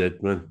sounds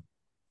good, man.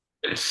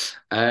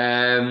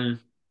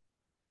 Um,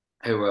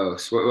 who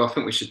else? Well, I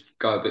think we should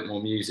go a bit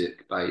more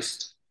music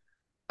based.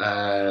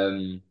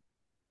 Um,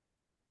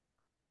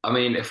 I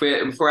mean, if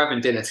we're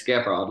having dinner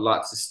together,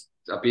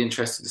 I'd be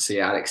interested to see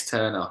Alex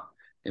Turner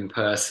in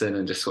person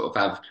and just sort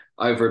of have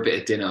over a bit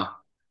of dinner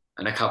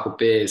and a couple of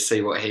beers,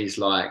 see what he's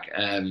like.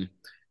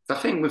 I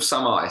think with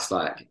some artists,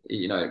 like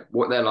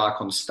what they're like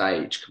on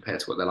stage compared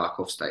to what they're like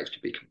off stage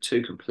could be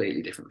two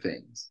completely different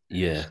things.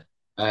 Yeah.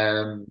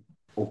 Um,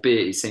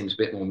 Albeit he seems a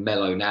bit more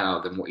mellow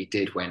now than what he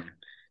did when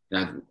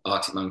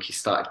Arctic Monkeys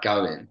started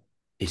going.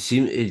 It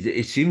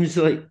seems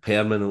like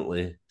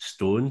permanently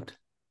stoned,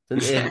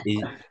 doesn't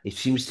he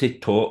seems to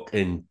talk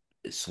in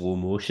slow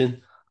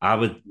motion. I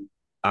would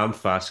I'm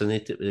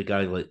fascinated with the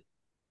guy. Like,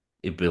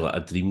 he'd be like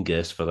a dream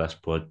guest for this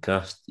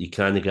podcast. You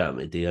can't get him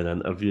to do an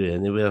interview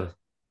anywhere.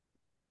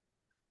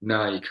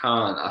 No, you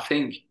can't. I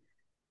think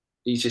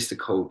he's just a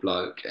cool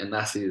bloke, and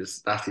that's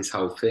his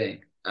whole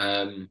thing.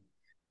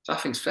 So I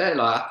think it's fair.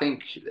 Like I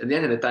think at the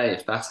end of the day,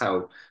 if that's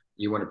how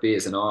you want to be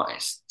as an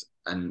artist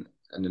and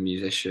a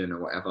musician or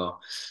whatever,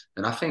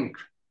 then I think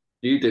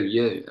you do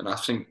you. And I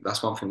think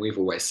that's one thing we've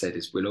always said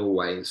is we'll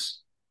always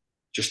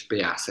just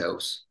be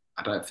ourselves.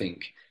 I don't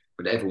think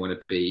we'd ever want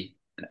to be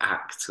an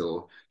act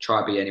or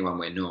try to be anyone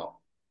we're not.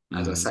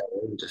 As I Mm, say,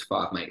 we're all just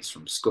five mates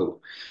from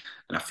school,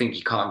 and I think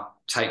you can't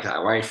take that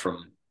away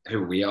from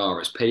who we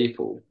are as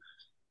people.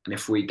 And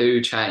if we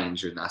do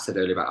change, and I said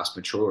earlier about us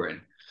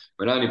maturing,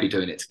 we'll only be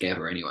doing it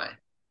together anyway.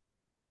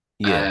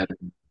 yeah,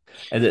 Um,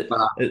 and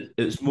but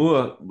it's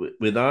more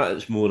with that.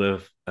 It's more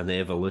of an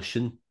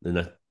evolution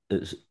than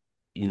it's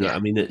what yeah, I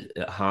mean.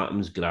 It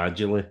happens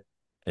gradually,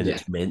 and yeah,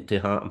 it's meant to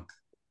happen.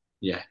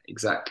 yeah,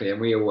 exactly. And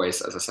we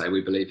always, as I say,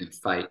 we believe in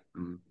fate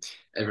and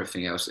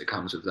everything else that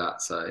comes with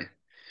that. So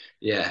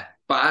yeah.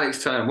 But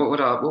Alex Turner, what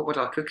would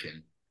I cook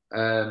him?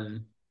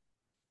 Um,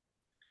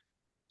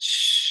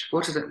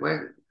 what is it?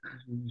 Where?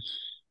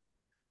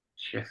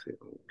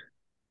 Sheffield.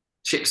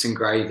 Chips and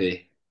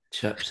gravy.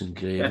 Chips and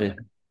gravy.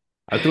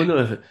 I don't know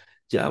if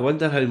yeah, I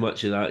wonder how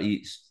much of that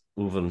eats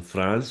over in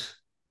France.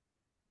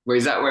 Well,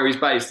 is that where he's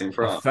based in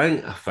France?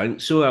 I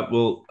think so.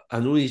 Well, I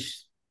know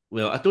he's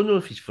well. I don't know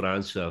if he's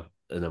France or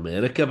in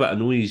America, but I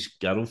know his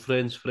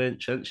girlfriend's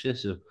French, isn't she?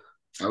 So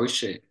Oh, is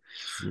she?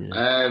 yeah,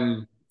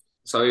 Um,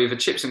 so either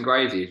chips and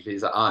gravy if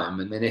he's at home,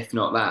 and then if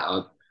not that,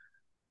 I'd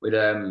with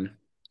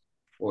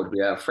what would we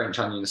have? French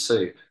onion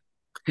soup.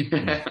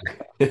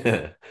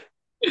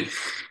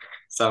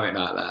 Something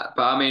like that.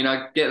 But I mean,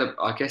 I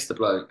guess the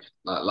bloke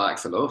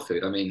likes a lot of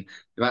food. I mean,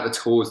 the amount of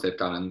tours they've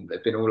done and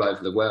they've been all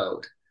over the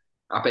world.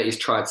 I bet he's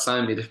tried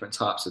so many different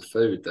types of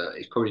food that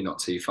he's probably not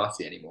too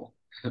fussy anymore.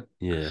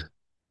 yeah,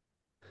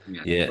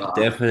 Yeah, yeah. but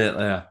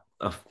Definitely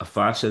a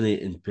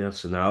fascinating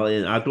personality,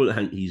 and I don't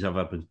think he's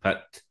ever been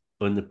picked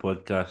on the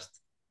podcast.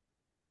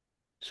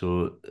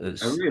 So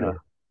oh it's really?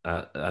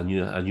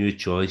 a new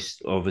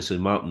choice. Obviously,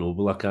 Mark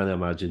Noble. I can't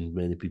imagine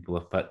many people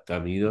have picked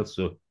him either.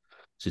 So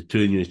it's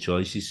two new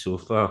choices so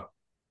far.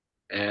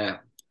 Yeah.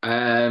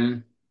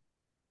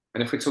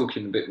 And if we're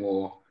talking a bit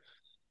more,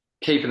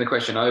 keeping the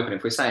question open,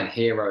 if we're saying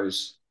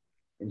heroes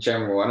in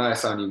general, I know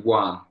it's only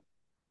one,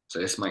 so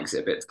this makes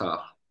it a bit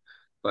tough.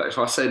 But if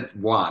I said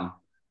one,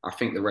 I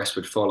think the rest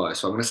would follow.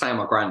 So I'm going to say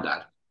my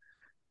granddad,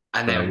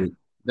 and then Right.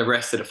 the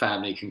rest of the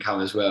family can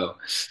come as well.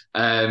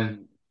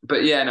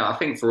 But yeah, no, I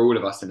think for all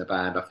of us in the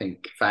band, I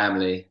think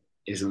family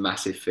is a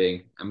massive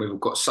thing, and we've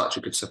got such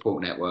a good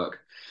support network.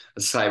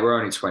 As I say, we're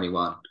only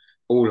 21.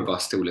 All of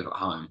us still live at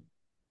home,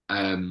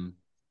 um,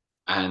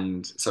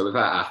 and so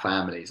without our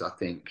families, I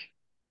think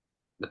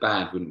the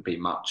band wouldn't be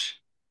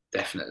much,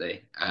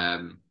 definitely.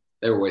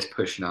 They're always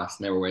pushing us,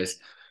 and they're always,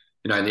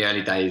 in the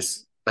early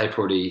days,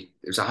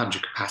 it was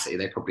 100 capacity.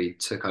 They probably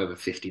took over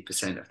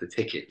 50% of the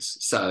tickets.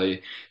 So,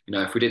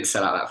 if we didn't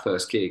sell out that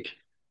first gig,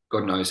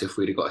 God knows if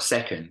we'd have got a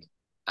second.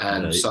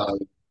 Right. So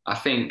I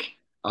think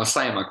I was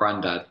saying my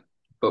granddad,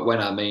 but when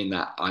I mean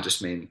that, I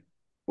just mean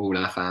all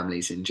our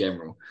families in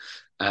general,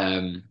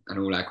 and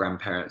all our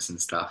grandparents and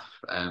stuff.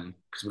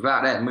 Because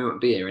without them, we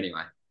wouldn't be here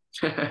anyway.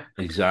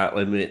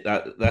 Exactly, mate.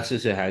 That this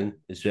is the thing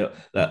as well.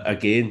 That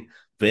again,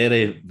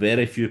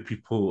 very few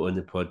people on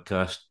the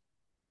podcast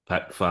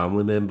pick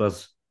family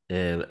members,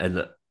 and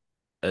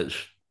it's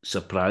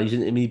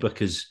surprising to me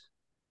because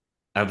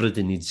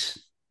everybody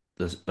needs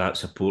that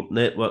support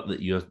network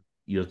that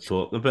you're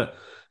talking about.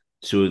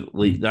 So,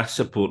 like that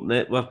support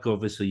network,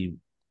 obviously,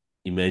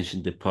 you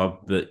mentioned the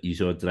pub that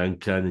you all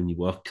drink in and you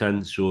work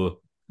in. So,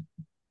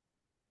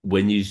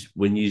 when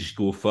you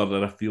go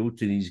further afield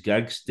to these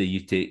gigs, do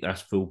you take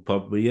this full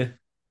pub with you?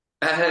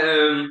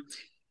 Um,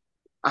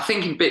 I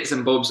think in bits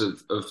and bobs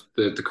of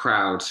the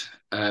crowd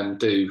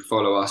do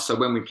follow us. So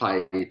when we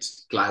played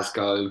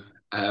Glasgow,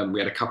 we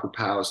had a couple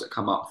pals that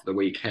come up for the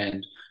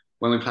weekend.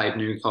 When we played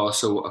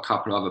Newcastle, a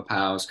couple other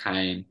pals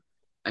came,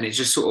 and it's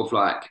just sort of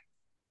like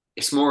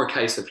it's more a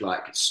case of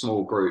like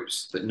small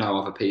groups that know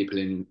other people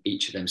in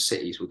each of them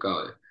cities will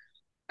go,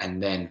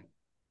 and then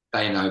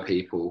they know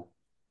people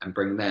and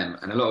bring them.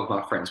 And a lot of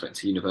my friends went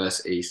to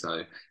university,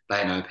 so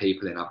they know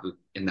people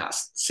in that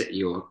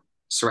city or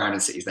surrounding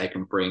cities they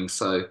can bring.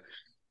 So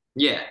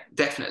yeah,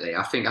 definitely.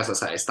 I think, as I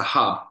say, it's the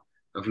hub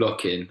of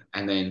Locking,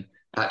 and then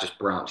that just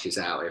branches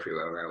out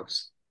everywhere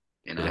else.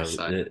 Right,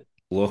 So the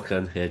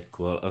lock-in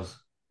headquarters.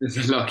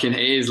 Locking, it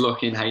is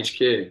Locking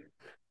HQ.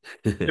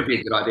 Could be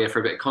a good idea for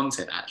a bit of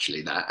content,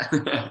 actually.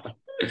 That.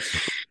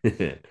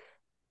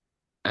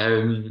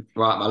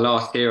 Right, my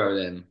last hero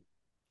then.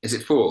 Is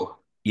it four?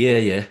 Yeah,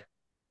 yeah,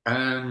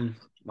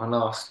 My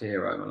last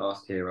hero, my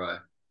last hero.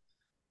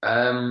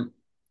 Um,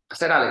 I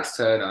said Alex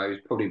Turner,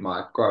 who's probably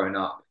my growing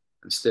up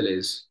and still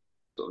is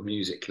sort of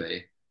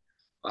musically.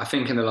 I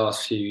think in the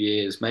last few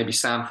years, maybe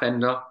Sam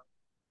Fender.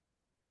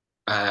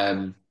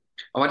 Um,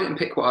 oh, I didn't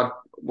pick what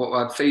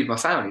I'd feed my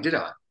family, did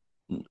I?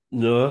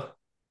 no,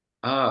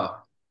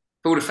 Oh,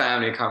 if all the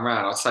family had come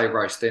round, I'd say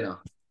roast dinner.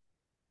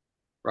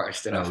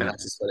 Roast dinner. I think right,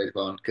 that's a solid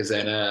one because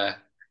then,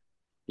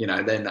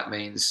 then that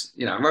means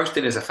roast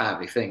dinner's a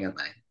family thing, isn't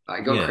they? Like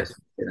you got yeah. Christmas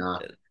dinner,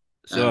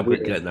 It's all we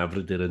about getting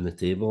everybody on the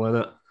table in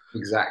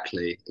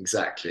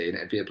exactly, and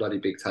it'd be a bloody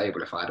big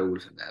table if I had all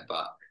of them there,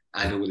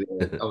 and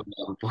it. all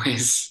the other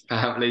boys'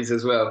 families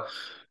as well.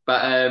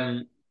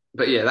 But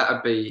but yeah,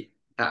 that'd be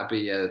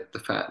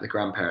the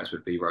grandparents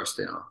would be roast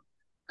dinner,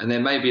 and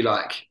then maybe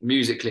like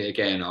musically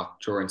again, I'll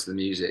draw into the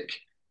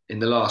music in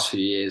the last few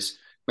years.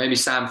 Maybe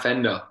Sam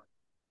Fender.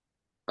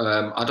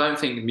 I don't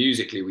think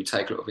musically we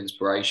take a lot of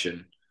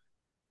inspiration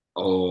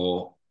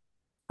or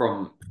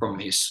from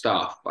his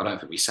stuff. I don't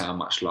think we sound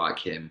much like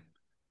him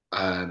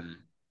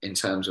in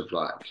terms of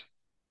like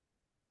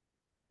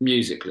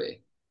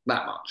musically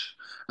that much.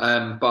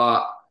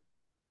 But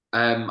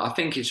I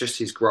think it's just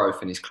his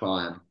growth and his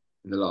climb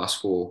in the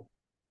last 4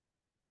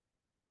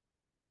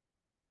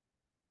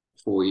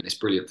 years. It's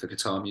brilliant for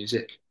guitar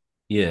music.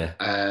 Yeah,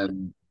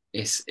 Um,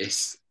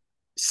 it's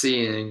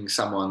seeing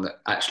someone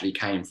that actually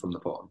came from the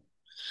bottom.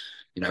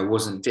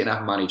 Wasn't didn't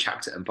have money,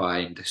 chucked it and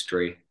buy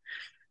industry.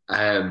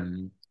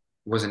 Um,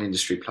 was an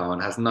industry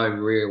plant, has no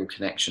real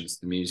connections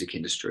to the music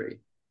industry,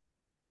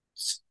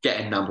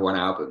 getting number one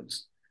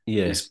albums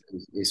Yeah.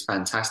 is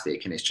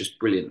fantastic, and it's just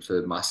brilliant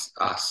for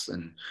us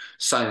and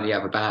so many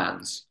other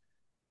bands.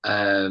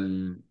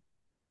 Um,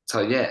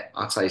 so yeah,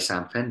 I'd say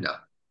Sam Fender. I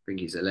think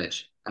he's a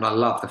ledge, and I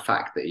love the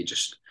fact that he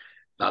just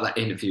like that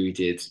interview he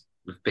did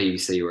with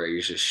BBC where he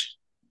was just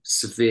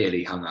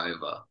severely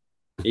hungover.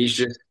 He's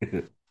just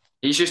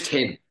he's just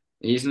him.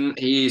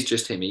 He is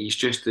just him. He's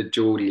just a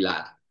Geordie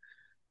lad.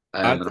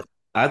 I, And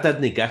I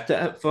didn't get it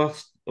at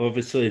first.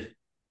 Obviously,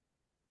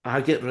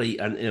 I get right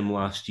into him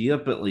last year,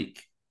 but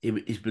like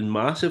he's been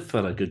massive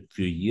for a good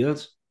few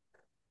years.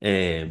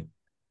 Um,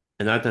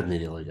 and I didn't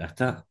really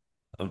get it.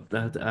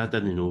 I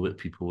didn't know what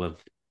people were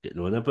getting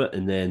on about.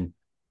 And then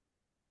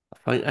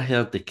I think I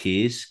heard the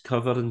K's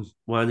covering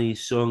one of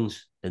his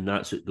songs, and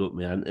that's what got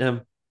me into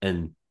him.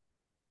 And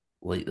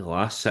like the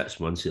last 6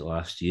 months of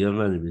last year,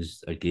 man, he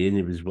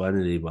was one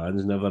of the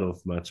ones never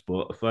off my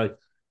Spotify.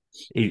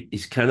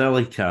 He's kind of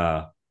like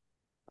a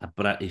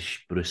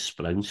British Bruce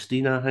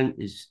Springsteen, I think.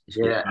 He's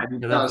got yeah, that and he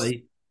kind of does.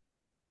 vibe.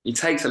 He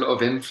takes a lot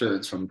of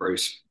influence from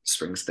Bruce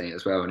Springsteen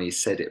as well, and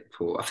he's said it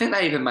before. I think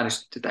they even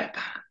managed. Did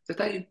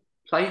they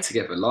play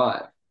together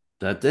live?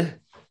 Did they?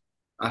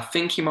 I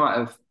think he might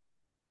have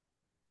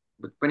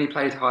when he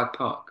played Hyde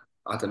Park.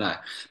 I don't know,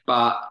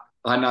 but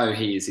I know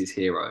he is his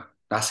hero.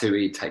 That's who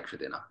he'd take for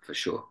dinner for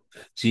sure.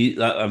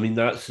 See, I mean,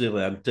 that's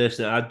really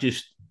interesting. I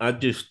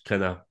just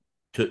kind of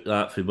took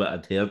that for what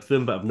I'd heard from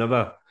him, but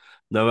I've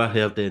never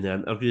heard any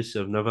interviews.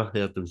 So I've never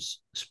heard him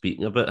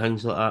speaking about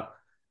things like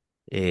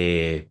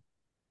that.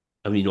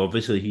 I mean,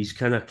 obviously, he's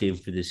kind of came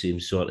for the same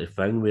sort of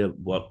thing, where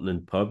working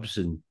in pubs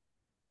and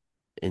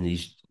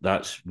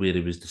that's where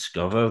he was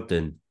discovered,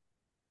 and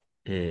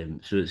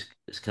so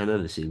it's kind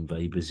of the same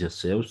vibe as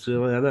yourselves,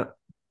 really, isn't it?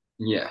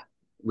 Yeah,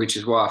 which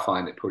is why I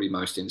find it probably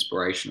most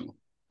inspirational.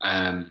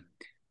 Um,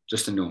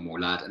 just a normal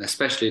lad, and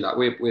especially like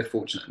we're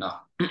fortunate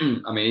enough.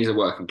 I mean, he's a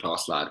working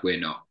class lad. We're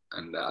not,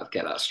 and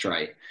get that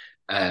straight.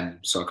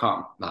 So I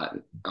can't like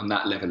on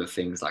that level of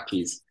things. Like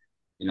he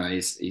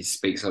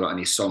speaks a lot in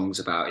his songs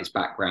about his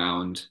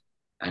background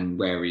and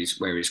where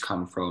he's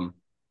come from.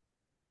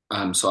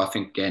 So I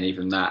think again,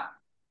 even that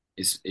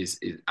is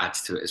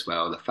adds to it as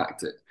well. The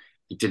fact that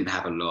he didn't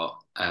have a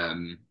lot,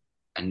 and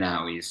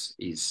now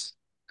he's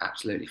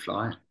absolutely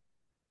flying.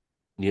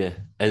 Yeah,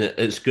 and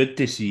it's good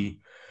to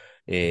see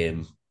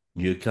um,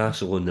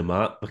 Newcastle on the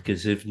map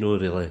because they've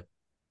not really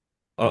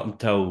up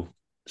until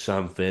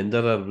Sam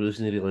Fender, there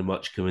wasn't really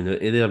much coming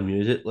out of there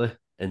musically.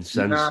 And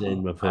since No,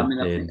 then, we've I had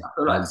mean, I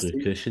feel like Andrew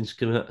Cushion's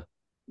coming out.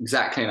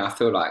 exactly, and I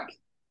feel like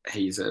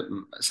he's a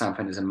Sam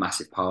Fender's a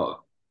massive part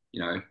of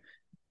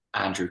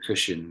Andrew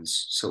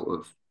Cushion's sort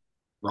of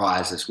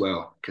rise as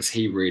well because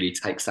he really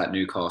takes that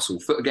Newcastle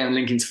foot again,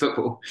 linking to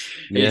football.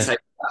 He Yeah, takes that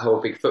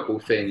whole big football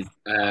thing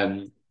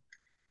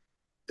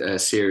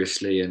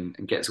seriously and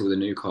gets all the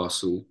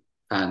Newcastle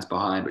fans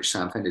behind, which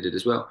Sam Fender did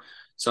as well.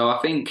 So I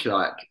think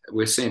like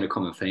we're seeing a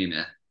common theme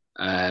here,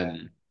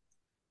 um,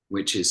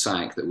 which is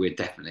something that we're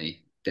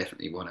definitely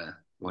want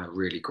to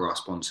really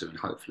grasp onto and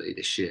hopefully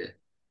this year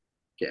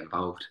get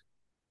involved.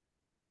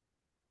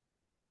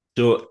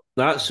 so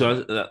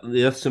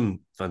there's some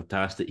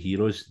fantastic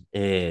heroes.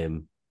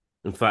 In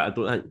fact, I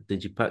don't think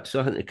did you pick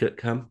something to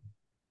cook him?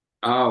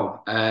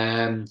 Oh,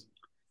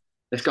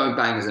 let's go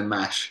bangers and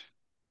mash,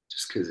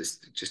 just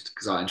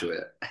because I enjoy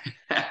it.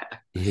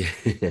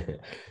 Yeah.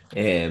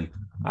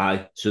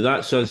 Aye. So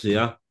that's us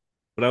there.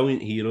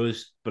 Brilliant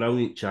heroes.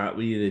 Brilliant chat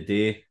with you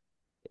today.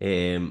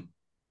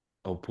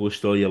 I'll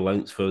post all your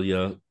links for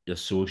your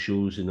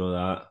socials and all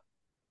that.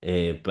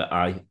 But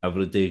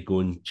every day go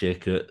and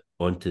check it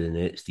onto the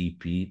next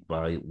EP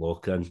by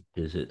Lockin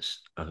because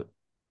it's a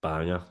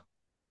banger.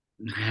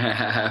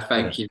 Yeah.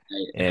 Thank you,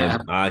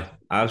 mate.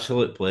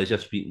 Absolute pleasure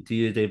speaking to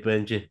you today,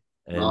 Benji.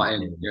 And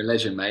Martin, you're a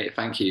legend, mate.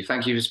 Thank you.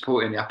 Thank you for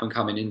supporting the up and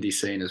coming indie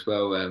scene as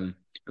well.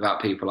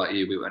 Without people like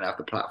you, we wouldn't have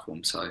the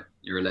platform. So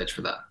you're a ledge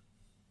for that.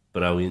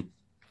 brilliant.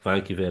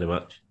 Thank you very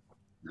much.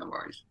 No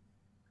worries.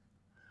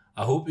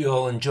 I hope you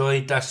all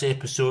enjoyed this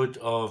episode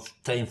of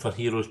Time for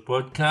Heroes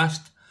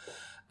podcast.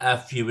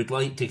 If you would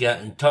like to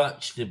get in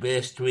touch, the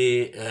best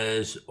way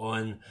is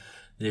on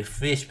the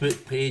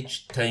Facebook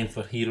page, Time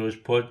for Heroes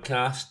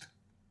Podcast,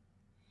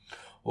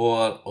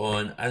 or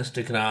on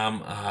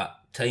Instagram at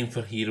Time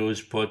for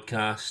Heroes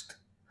Podcast,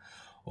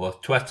 or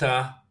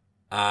Twitter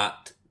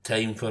at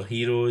Time for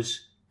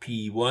Heroes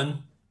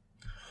P1,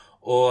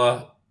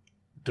 or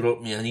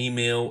drop me an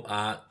email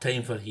at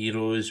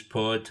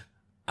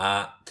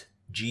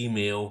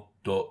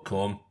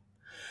timeforheroespod@gmail.com.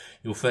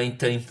 You'll find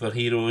Time for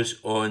Heroes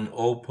on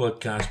all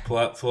podcast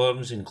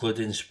platforms,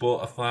 including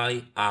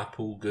Spotify,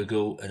 Apple,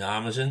 Google, and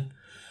Amazon.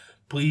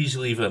 Please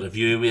leave a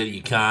review where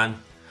you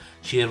can,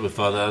 share with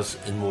others,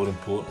 and more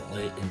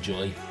importantly,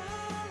 enjoy.